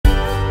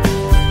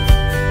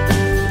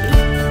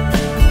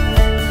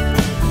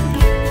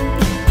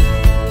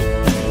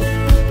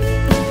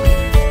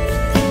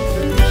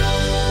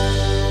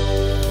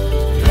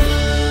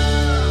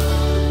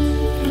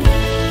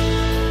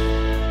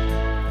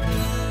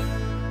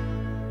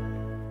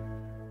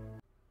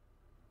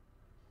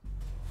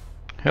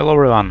Hello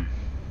everyone,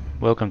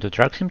 welcome to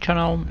trucksim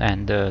channel,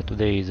 and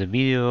today is a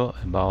video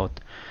about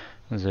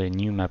the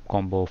new map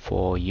combo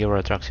for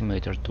Euro Truck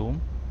Simulator 2.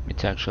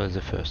 It's actually the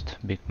first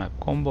big map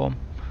combo,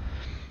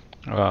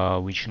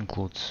 which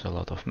includes a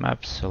lot of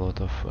maps, a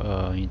lot of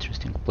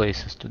interesting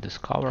places to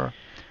discover.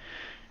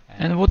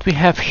 And what we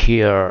have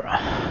here,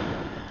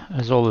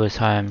 as always,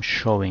 I am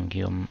showing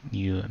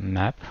you a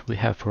map. We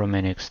have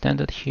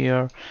Roextended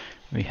here,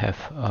 we have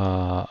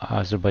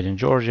Azerbaijan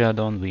Georgia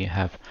add-on, we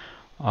have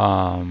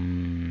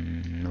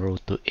Road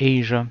to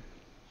Asia.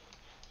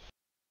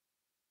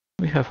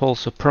 We have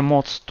also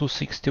Promods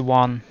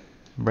 261,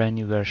 brand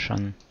new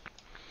version.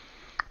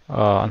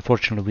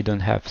 Unfortunately, we don't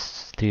have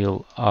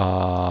still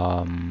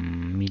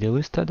Middle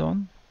East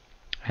add-on,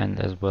 and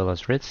as well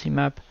as Red Sea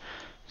map.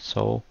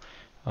 So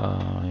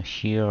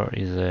here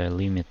is a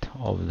limit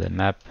of the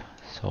map,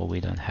 so we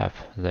don't have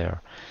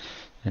there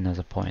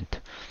another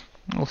point.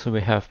 Also, we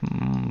have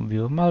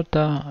View of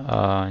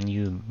Malta,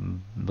 new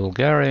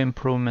Bulgaria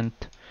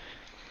improvement,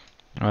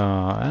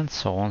 and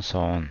so on, so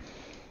on.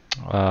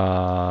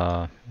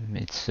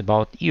 It's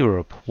about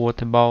Europe.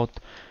 What about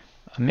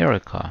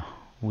America?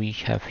 We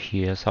have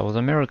here South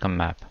America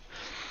map.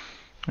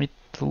 It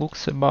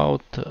looks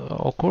about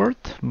awkward,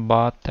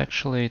 but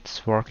actually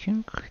it's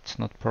working. It's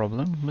not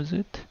problem with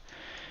it.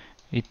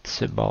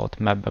 It's about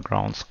map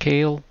background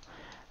scale,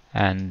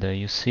 and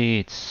you see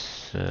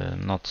it's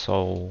not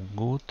so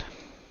good.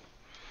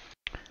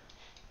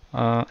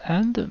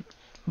 And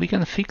we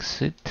can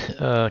fix it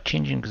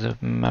changing the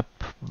map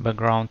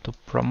background to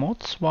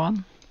Promods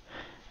 1,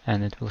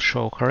 and it will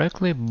show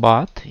correctly,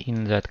 but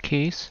in that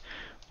case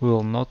we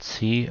will not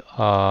see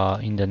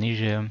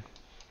Indonesia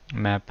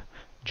map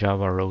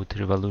Java Road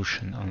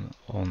Revolution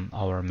on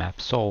our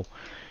map. So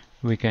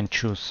we can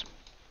choose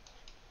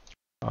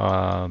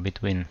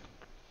between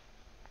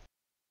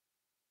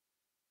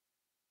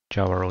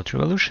Java Road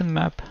Revolution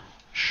map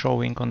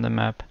showing on the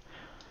map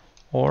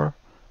or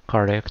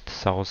correct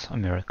South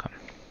America.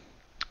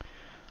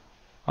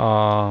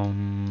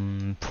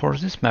 For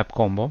this map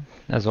combo,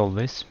 as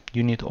always,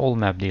 you need all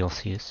map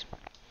DLCs.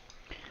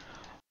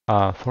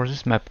 For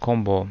this map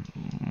combo,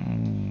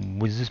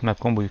 with this map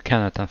combo you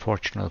cannot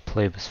unfortunately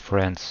play with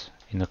friends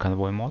in the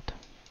convoy mode.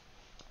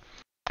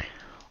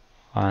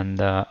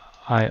 And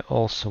I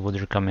also would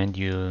recommend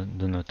you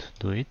do not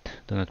do it.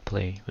 Do not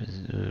play with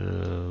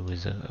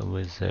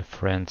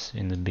friends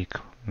in the big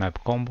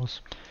map combos.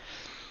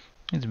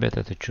 It's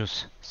better to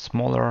choose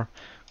smaller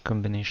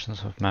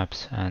combinations of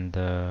maps, and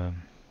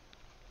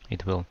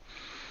it will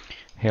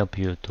help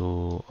you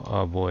to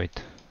avoid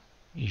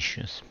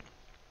issues.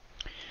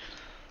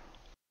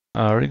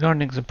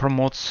 Regarding the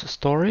Promods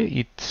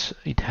story,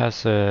 it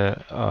has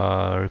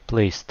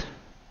replaced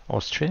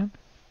Austria,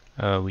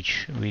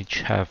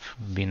 which have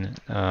been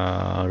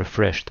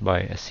refreshed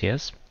by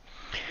SCS,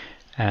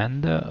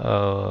 and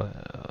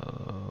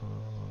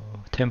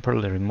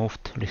temporarily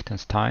removed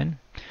Liechtenstein.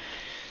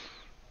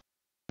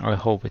 I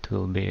hope it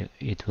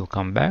will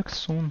come back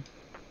soon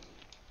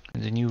in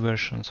the new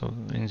version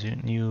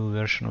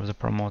of the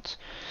Promods.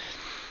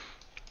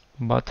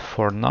 But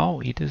for now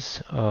it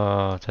is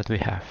that we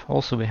have.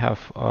 Also we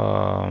have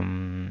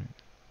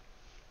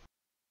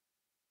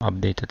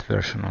updated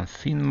version on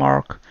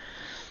Finnmark,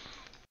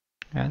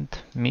 and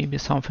maybe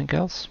something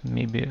else.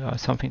 Maybe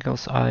something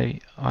else I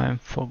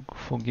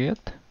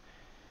forget.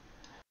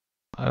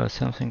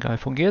 Something I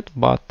forget,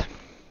 but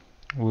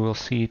we will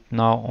see it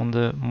now on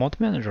the mod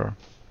manager.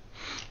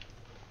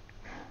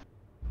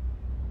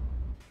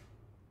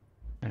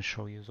 And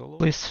show you the load.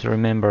 Please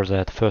remember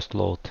that first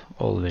load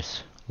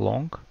always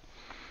long.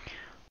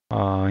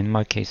 In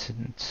my case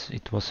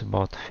it was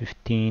about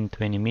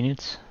 15-20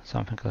 minutes,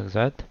 something like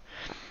that.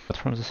 But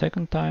from the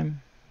second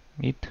time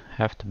it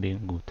have to be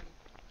good.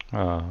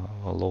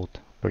 Load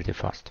pretty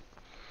fast.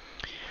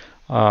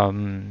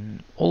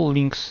 All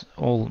links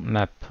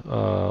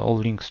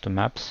to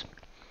maps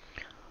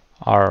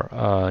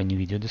are in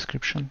video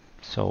description,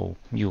 so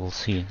you will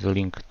see the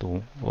link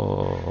to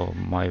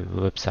my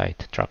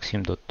website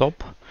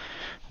trucksim.top,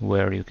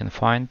 where you can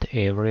find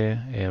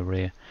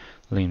every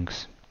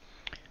links.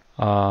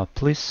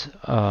 Please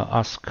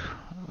ask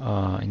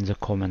in the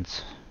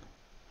comments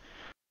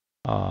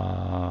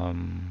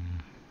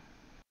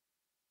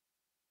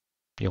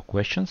your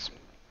questions,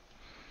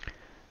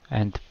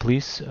 and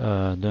please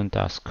don't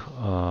ask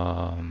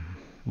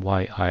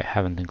why I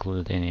haven't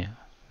included any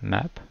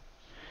map,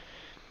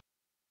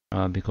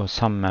 because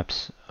some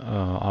maps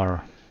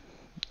are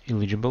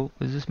eligible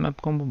with this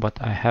map combo, but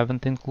I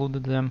haven't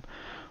included them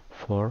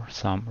for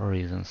some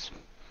reasons.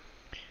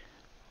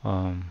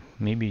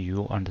 Maybe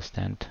you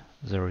understand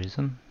the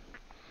reason.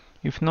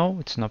 If no,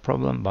 it's no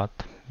problem,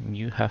 but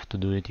you have to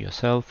do it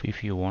yourself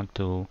if you want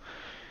to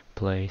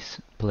play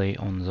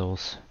on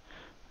those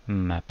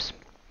maps.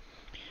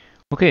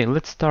 Okay,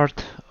 let's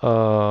start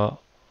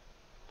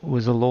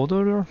with a load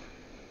order.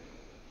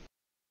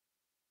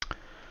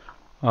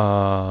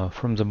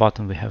 From the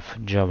bottom we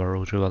have Java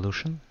Road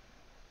Revolution.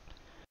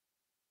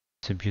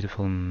 It's a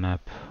beautiful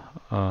map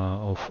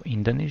of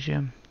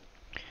Indonesia.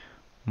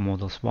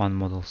 Models 1,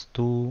 Models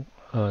 2,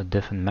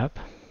 definite map.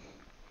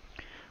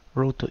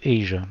 Road to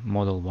Asia,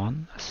 Model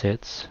 1,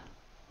 assets,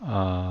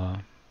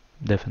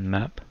 definite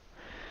map.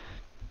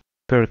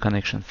 Pair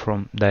connection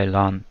from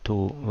Dailan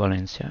to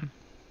Valencia,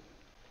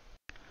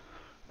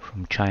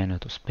 from China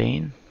to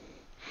Spain.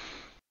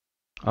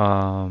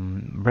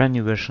 Brand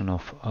new version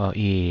of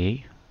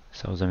EAA,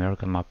 South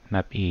American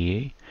map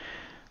EAA.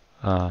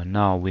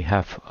 Now we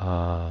have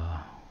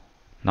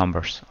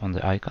numbers on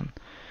the icon,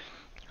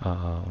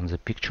 on the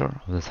picture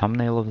of the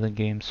thumbnail of the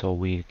game, so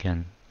we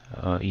can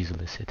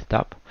easily set it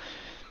up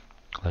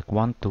like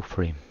 1, 2,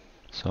 3.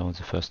 So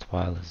the first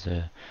file is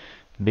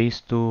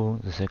base 2,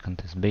 the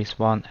second is base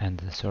 1, and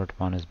the third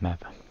one is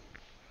map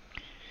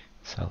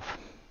itself.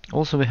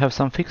 Also, we have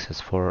some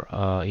fixes for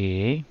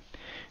EAA.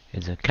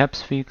 It's a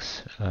caps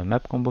fix,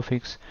 map combo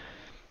fix,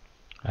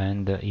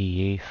 and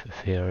EAA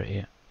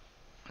fair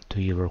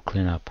to error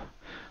cleanup.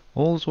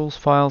 All those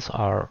files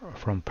are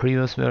from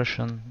previous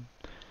version.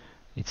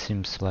 It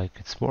seems like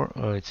it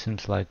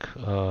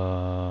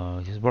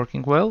is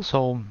working well.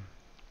 So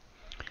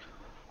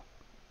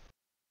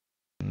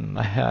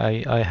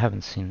I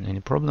haven't seen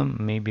any problem.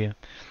 Maybe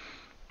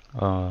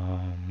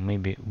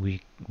we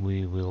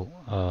will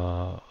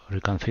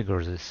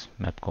reconfigure this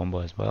map combo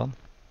as well,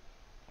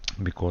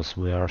 because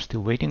we are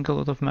still waiting a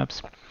lot of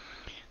maps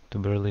to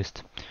be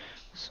released.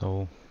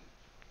 So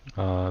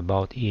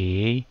about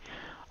EAA,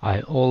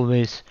 I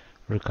always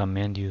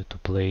recommend you to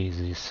play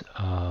this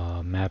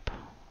map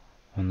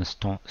on a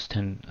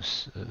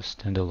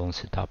standalone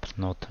setup,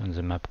 not on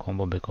the map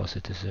combo, because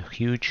it is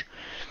huge.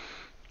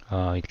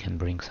 It can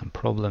bring some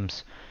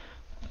problems,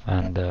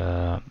 and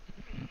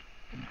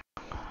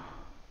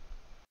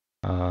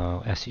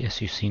as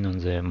you've seen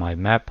on my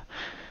map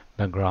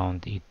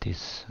background, it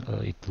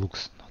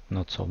looks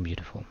not so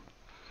beautiful.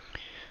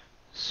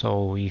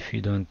 So if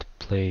you don't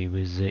play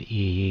with the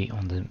EAA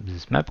on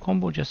this map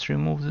combo, just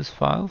remove these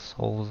files,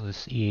 all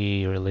these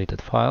EAA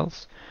related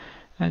files,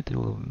 and it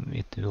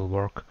will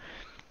work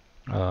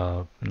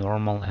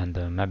normal, and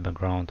the map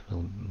background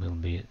will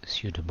be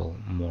suitable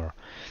more.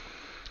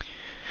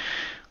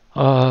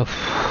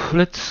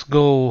 Let's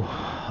go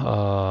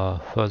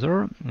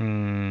further.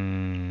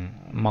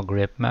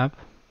 Maghreb map.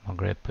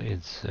 Maghreb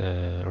is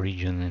a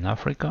region in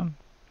Africa,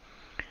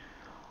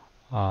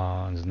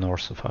 the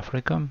north of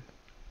Africa.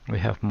 We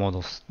have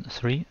models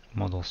 3,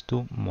 models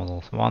 2,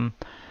 models 1,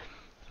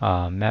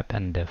 map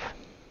and dev.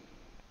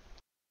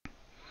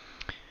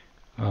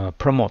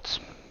 Promods.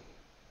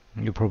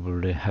 You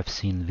probably have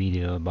seen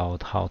video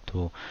about how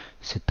to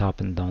set up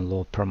and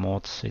download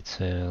Promods.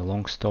 It's a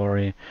long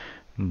story,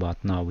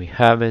 but now we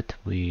have it.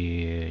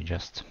 We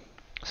just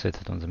set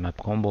it on the map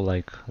combo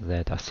like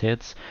that.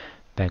 Assets,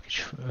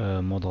 package,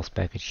 models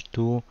package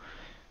 2,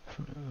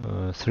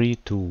 3,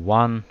 2,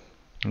 1,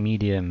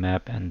 media,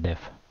 map and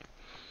dev.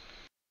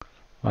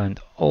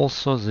 And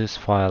also this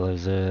file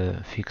is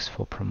a fix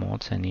for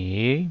Promods and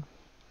EAA,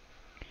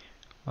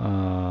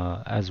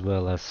 as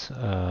well as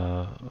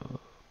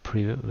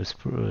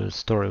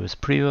story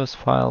with previous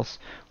files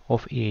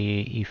of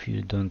EAA. If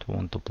you don't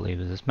want to play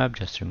with this map,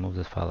 just remove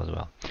this file as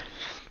well.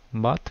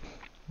 But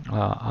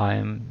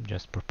I'm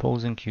just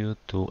proposing you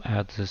to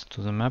add this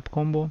to the map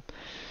combo,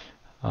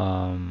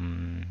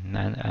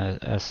 and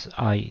as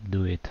I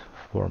do it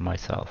for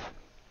myself.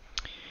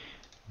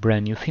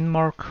 Brand new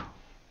Finnmark,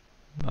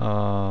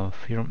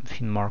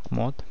 Finnmark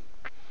mod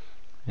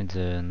in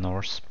the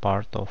north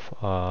part of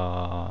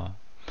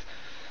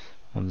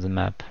the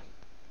map.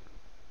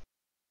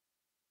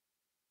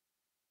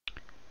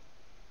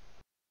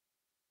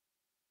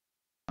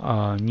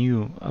 A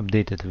new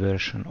updated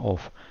version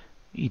of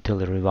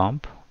Italy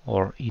revamp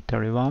or ETA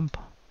revamp.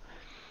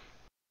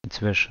 It's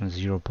version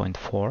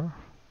 0.4.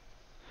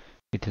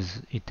 It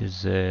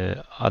is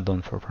a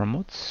add-on for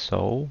Promods,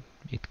 so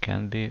it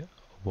can be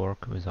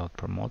work without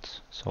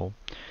Promods. So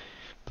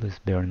please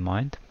bear in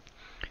mind.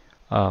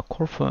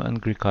 Corfu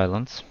and Greek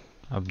Islands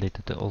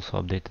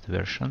also updated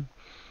version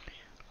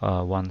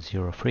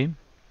 1.03.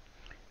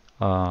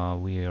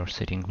 We are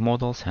setting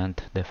models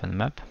and definite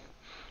map.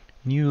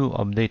 New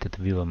updated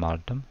Viva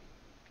Malta.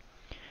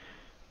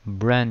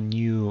 Brand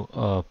new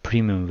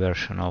premium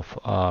version of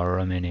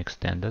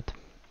Roextended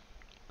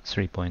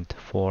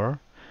 3.4.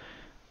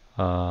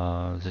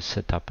 The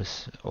setup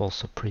is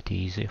also pretty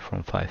easy,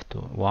 from 5 to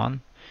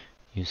 1.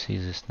 You see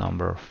this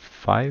number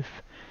 5,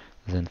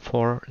 then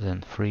 4,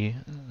 then 3,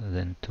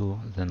 then 2,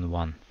 then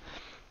 1.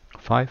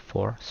 5,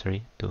 4,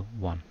 3, 2,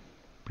 1.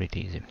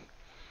 Pretty easy.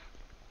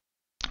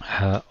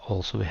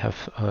 Also we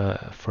have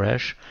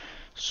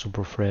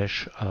super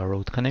fresh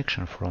road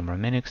connection from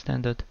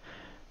Roextended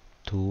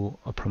to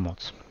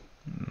Promods,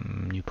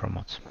 new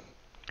Promods.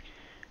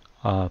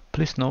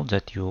 Please note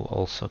that you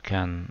also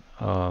can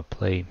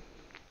play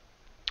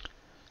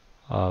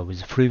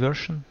with free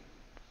version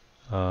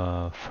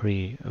of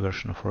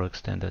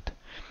Roextended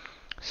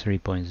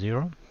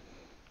 3.0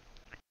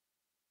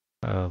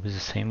 with the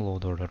same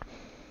load order.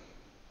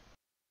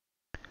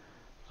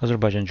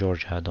 Azerbaijan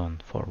Georgia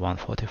add-on for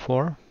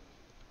 144.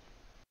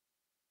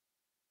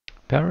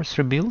 Paris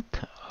rebuild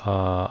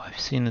I've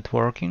seen it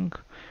working,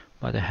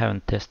 but I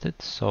haven't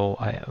tested, so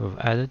I've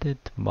added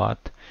it,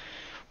 but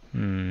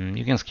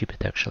you can skip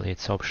it actually,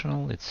 it's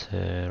optional. It's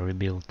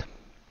rebuilt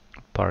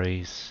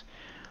Paris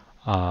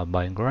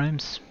by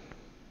Grimes.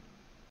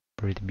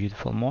 Pretty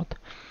beautiful mod.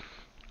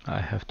 I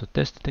have to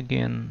test it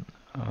again,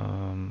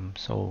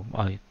 so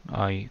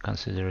I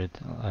consider it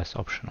as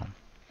optional.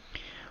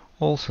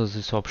 Also,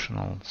 this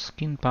optional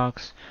skin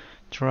packs,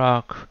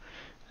 track,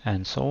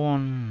 and so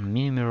on,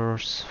 mini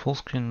mirrors, full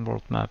screen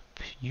world map,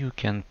 you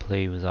can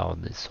play without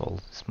all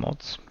these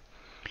mods,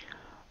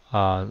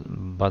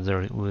 but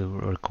they will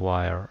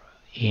require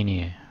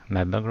any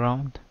map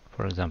background,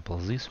 for example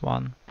this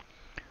one,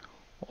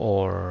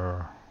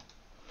 or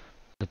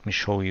let me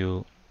show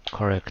you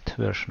correct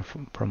version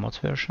from Promods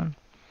version.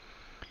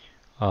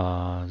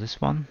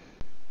 This one,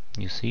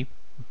 you see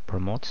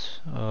Promods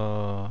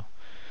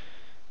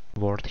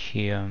word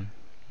here,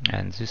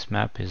 and this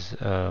map is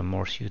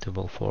more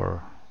suitable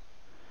for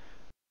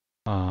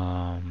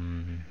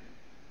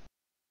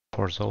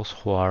those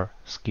who are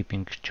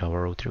skipping Java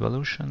Road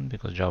Revolution,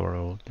 because Java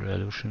Road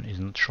Revolution is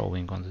not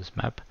showing on this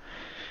map.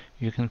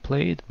 You can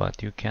play it,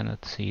 but you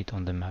cannot see it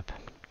on the map.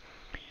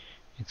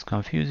 It's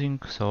confusing,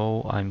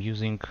 so I'm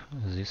using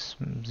this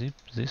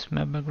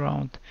map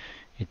background.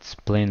 It's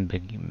plain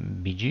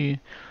BG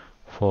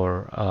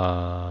for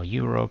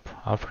Europe,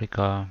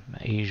 Africa,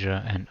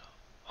 Asia, and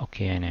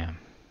Oceania.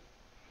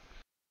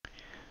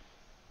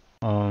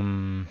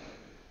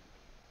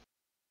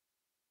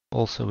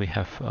 Also, we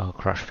have a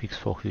crash fix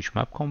for huge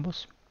map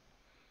combos.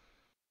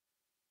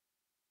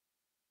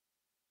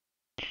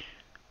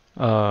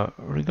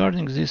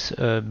 Regarding this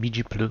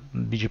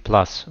BG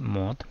Plus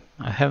mod,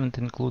 I haven't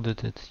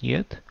included it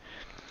yet,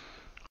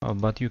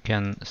 but you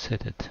can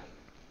set it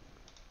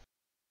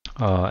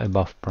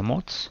above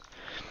Promods.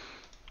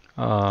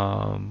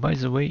 By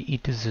the way,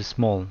 it is a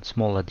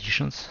small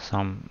additions,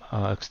 some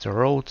extra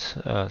roads,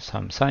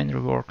 some sign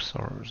reworks,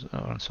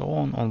 and so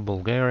on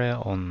Bulgaria,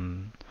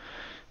 on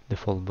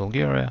default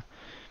Bulgaria.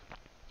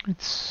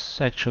 It's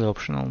actually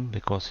optional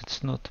because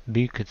it's not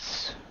big,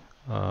 it's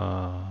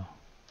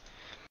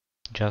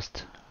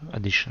just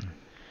addition.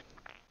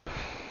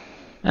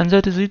 And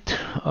that is it.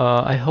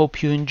 I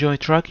hope you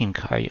enjoyed tracking.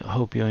 I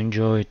hope you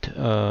enjoyed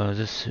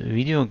this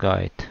video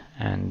guide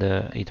and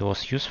it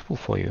was useful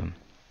for you.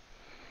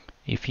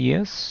 If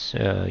yes,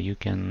 you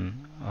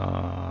can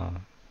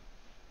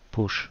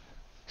push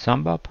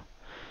thumb up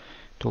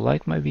to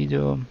like my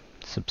video,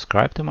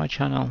 subscribe to my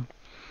channel,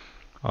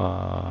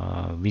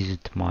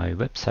 visit my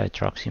website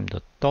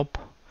trucksim.top,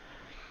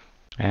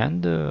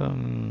 and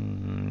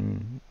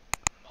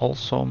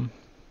also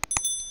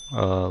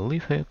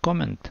leave a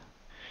comment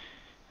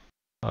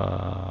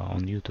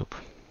on YouTube.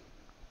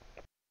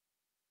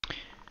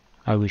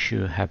 I wish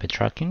you happy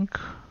tracking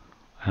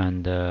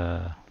and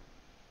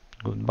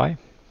goodbye.